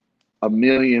 1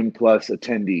 million plus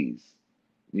attendees.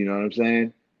 You know what I'm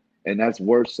saying? And that's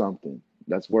worth something.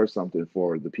 That's worth something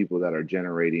for the people that are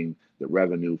generating the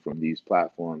revenue from these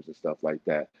platforms and stuff like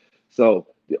that. So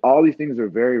all these things are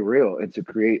very real. And to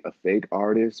create a fake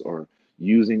artist or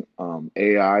using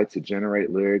AI to generate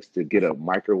lyrics to get a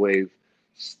microwave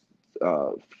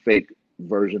fake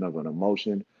version of an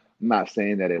emotion, I'm not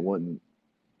saying that it wouldn't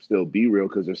still be real,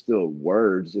 because there's still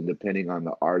words, and depending on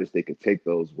the artist, they could take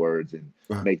those words and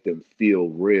make them feel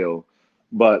real.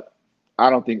 But I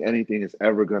don't think anything is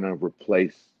ever going to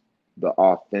replace the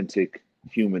authentic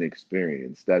human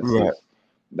experience.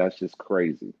 That's just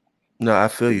crazy. No, I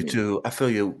feel you too. I feel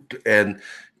you. And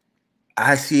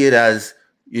I see it as,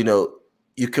 you know,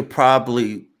 you could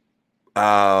probably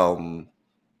copy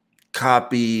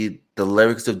the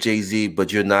lyrics of Jay-Z,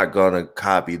 but you're not going to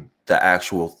copy the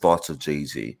actual thoughts of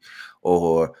Jay-Z.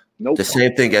 Or the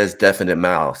same thing as Definite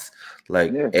Mouse.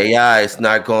 Like AI is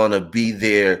not going to be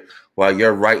there while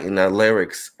you're writing the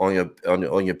lyrics on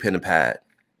your pen and pad.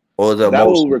 Or that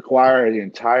will require the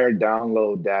entire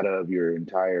download data of your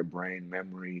entire brain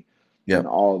memory and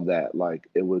all of that. Like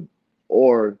it would,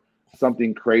 or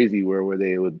something crazy where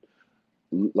they would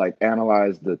like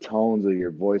analyze the tones of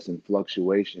your voice and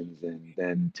fluctuations, and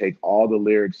then take all the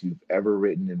lyrics you've ever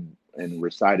written and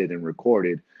recited and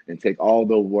recorded, and take all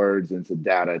the words into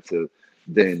data to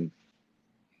then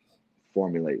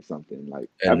formulate something. Like,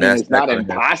 I mean, it's not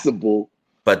impossible.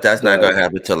 But that's not going to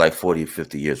happen until like 40,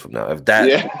 50 years from now. If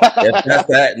that's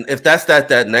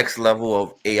that next level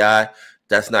of AI,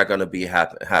 that's not going to be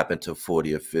happen to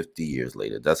 40 or 50 years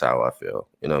later. That's how I feel.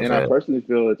 You know what I'm saying? I personally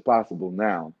feel it's possible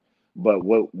now. But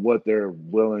what they're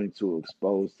willing to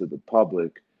expose to the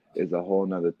public is a whole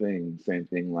nother thing. Same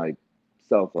thing like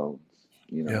cell phones,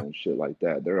 you know, and shit like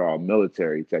that. They're all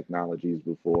military technologies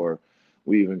before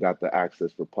we even got the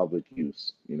access for public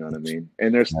use. You know what I mean?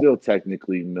 And they're still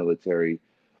technically military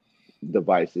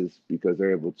devices, because they're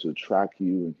able to track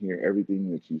you and hear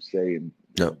everything that you say and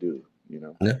do. You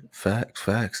know? Yeah,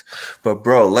 facts. But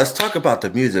bro, let's talk about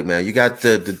the music, man. You got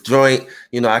the joint.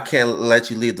 You know, I can't let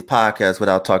you leave the podcast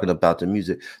without talking about the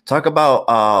music. Talk about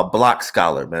Block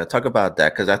Scholar, man. Talk about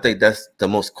that, because I think that's the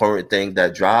most current thing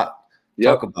that dropped.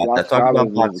 Talk about that. Talk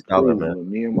about Block Scholar, man.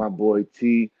 Me and my boy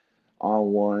T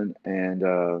on one,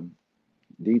 and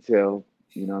Detail,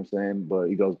 you know what I'm saying? But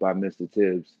he goes by Mr.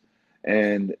 Tibbs.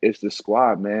 And it's the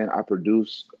squad, man. I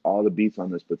produce all the beats on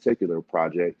this particular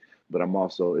project, but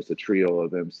it's a trio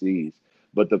of MCs.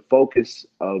 But the focus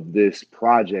of this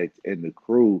project and the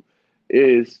crew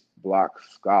is Block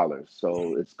Scholars.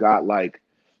 So it's got like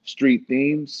street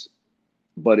themes,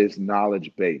 but it's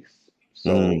knowledge based.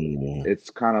 So it's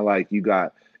kind of like you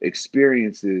got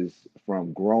experiences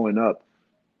from growing up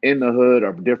in the hood,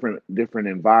 or different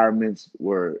environments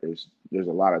where there's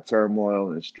a lot of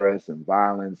turmoil and stress and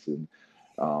violence, and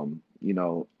you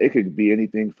know, it could be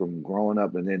anything from growing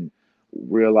up and then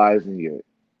realizing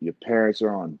your parents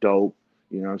are on dope,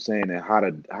 you know what I'm saying, and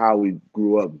how we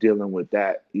grew up dealing with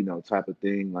that, you know, type of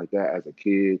thing like that as a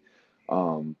kid,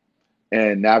 and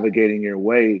navigating your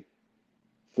way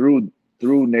through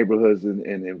neighborhoods and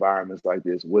environments like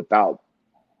this without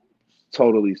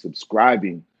totally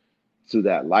subscribing to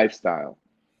that lifestyle.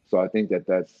 So I think that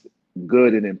that's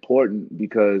good and important,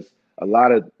 because a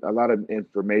lot of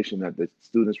information that the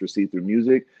students receive through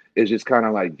music is just kind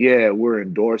of like, yeah, we're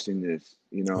endorsing this,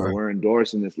 you know, we're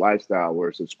endorsing this lifestyle,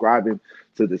 we're subscribing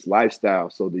to this lifestyle.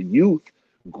 So the youth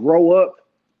grow up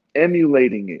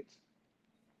emulating it,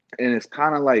 and it's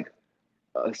kind of like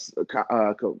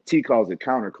T calls it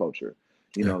counterculture.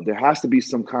 You know, there has to be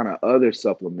some kind of other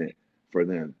supplement for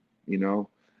them, you know,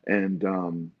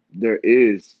 and there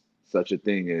is such a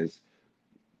thing as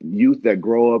youth that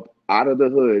grow up out of the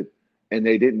hood and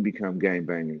they didn't become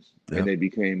gangbangers, and they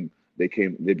became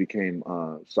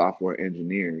software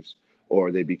engineers,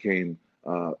 or they became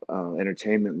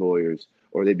entertainment lawyers,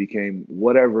 or they became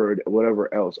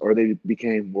whatever else, or they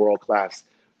became world-class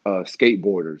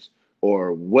skateboarders,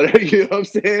 or whatever. You know what I'm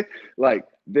saying? Like,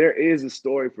 there is a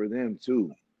story for them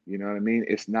too. You know what I mean?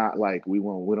 It's not like we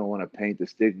don't want to paint the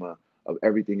stigma of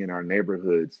everything in our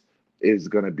neighborhoods is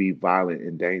going to be violent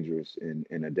and dangerous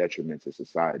and a detriment to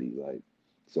society. Like,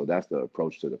 so that's the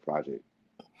approach to the project.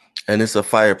 And it's a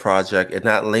fire project, and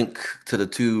that link to the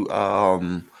two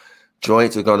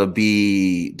joints are going to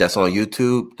be, that's on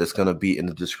YouTube, that's going to be in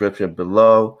the description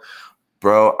below.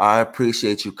 Bro, I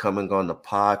appreciate you coming on the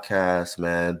podcast,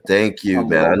 man. Thank you,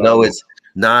 man. I know it's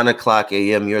 9:00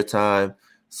 a.m. your time,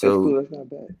 so that's not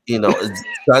bad. You know,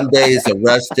 Sunday is a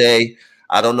rest day.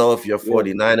 I don't know if you're a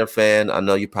 49er fan. I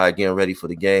know you're probably getting ready for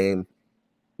the game.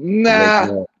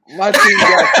 Nah, my team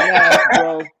got smashed,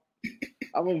 bro.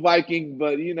 I'm a Viking,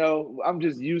 but you know, I'm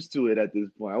just used to it at this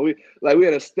point. We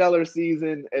had a stellar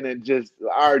season, and then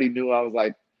I already knew. I was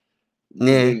like,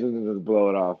 Yeah, just blow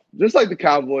it off, just like the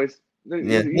Cowboys.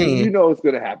 yeah, You know what's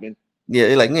gonna happen. yeah.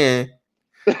 You're like, yeah.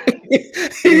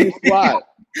 Your squad.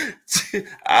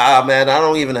 Man, I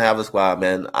don't even have a squad,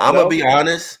 man. I'm gonna be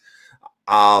honest.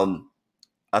 I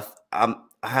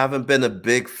haven't been a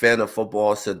big fan of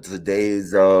football since the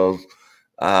days of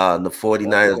the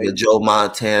 49ers with Joe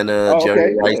Montana,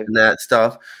 Jerry Rice, and that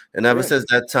stuff. And ever since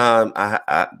that time,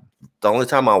 I the only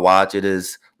time I watch it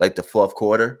is like the fourth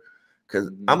quarter. Because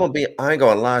I ain't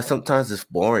gonna lie, sometimes it's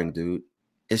boring, dude.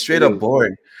 It's straight up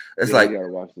boring. It's like you gotta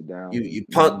watch it down. You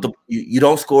punt you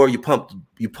don't score, you punt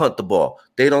the ball.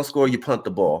 They don't score, you punt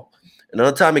the ball.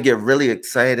 Another time it get really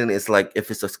exciting, it's like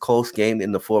if it's a close game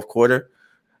in the fourth quarter,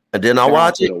 and then I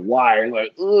watch it. The wire,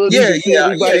 like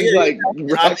everybody's like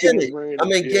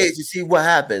I'm engaged to see what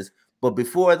happens. But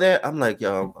before that, I'm like,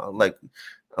 yo, I'm like,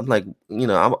 you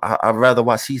know, I'd rather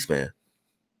watch C-SPAN.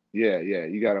 Yeah,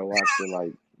 you gotta watch the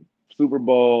like Super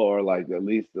Bowl or like at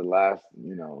least the last,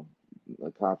 you know, the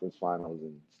conference finals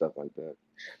and stuff like that.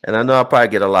 And I know I'll probably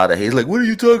get a lot of hate. Like, what are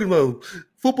you talking about?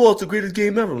 Football's the greatest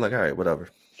game ever. I'm like, all right, whatever.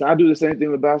 So I do the same thing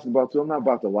with basketball too. I'm not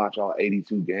about to watch all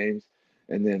 82 games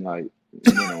and then like,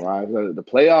 you know, right? The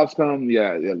playoffs come.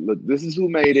 Yeah. Look, this is who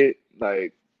made it.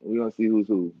 Like, we're gonna see who's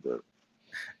who. But.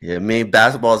 Yeah, me,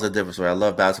 basketball is a difference. I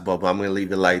love basketball, but I'm gonna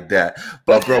leave it like that.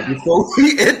 But bro, before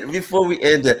we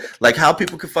end it, like how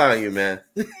people can find you, man.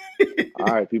 All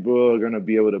right, people are gonna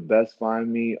be able to best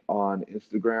find me on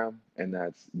Instagram, and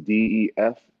that's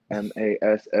DEFMASS.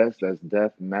 That's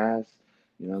Def Mass.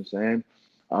 You know what I'm saying?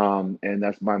 And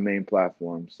that's my main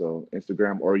platform. So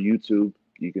Instagram or YouTube,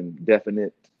 you can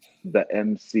Definite the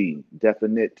MC,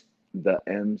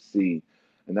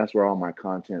 and that's where all my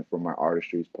content for my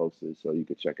artistry is posted. So you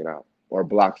can check it out. Or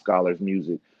Block Scholars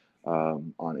Music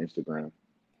on Instagram.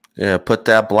 Yeah, put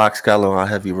that Block Scholar on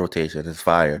heavy rotation. It's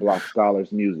fire. Block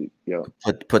Scholars Music, yo.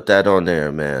 Put that on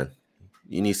there, man.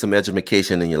 You need some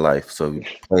education in your life, so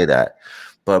play that.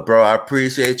 But bro, I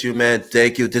appreciate you, man.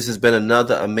 Thank you. This has been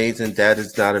another amazing Dad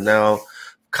Is Not a Now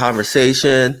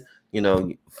conversation. You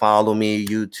know, follow me,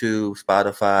 YouTube,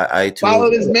 Spotify, iTunes. Follow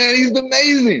this man. He's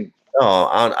amazing. No,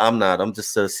 I'm not. I'm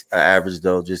just an average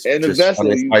though. Just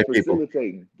investor, you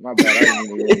facilitating. My bad. I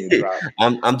didn't mean to drop.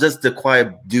 I'm just the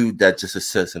quiet dude that just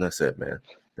assists, and that's it, man.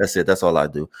 That's it. That's all I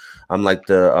do. I'm like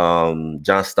the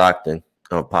John Stockton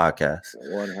podcast.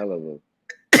 One hell of a.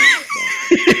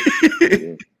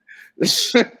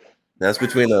 That's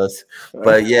between us.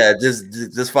 But yeah,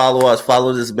 just follow us.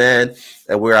 Follow this man,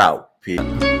 and we're out. Peace.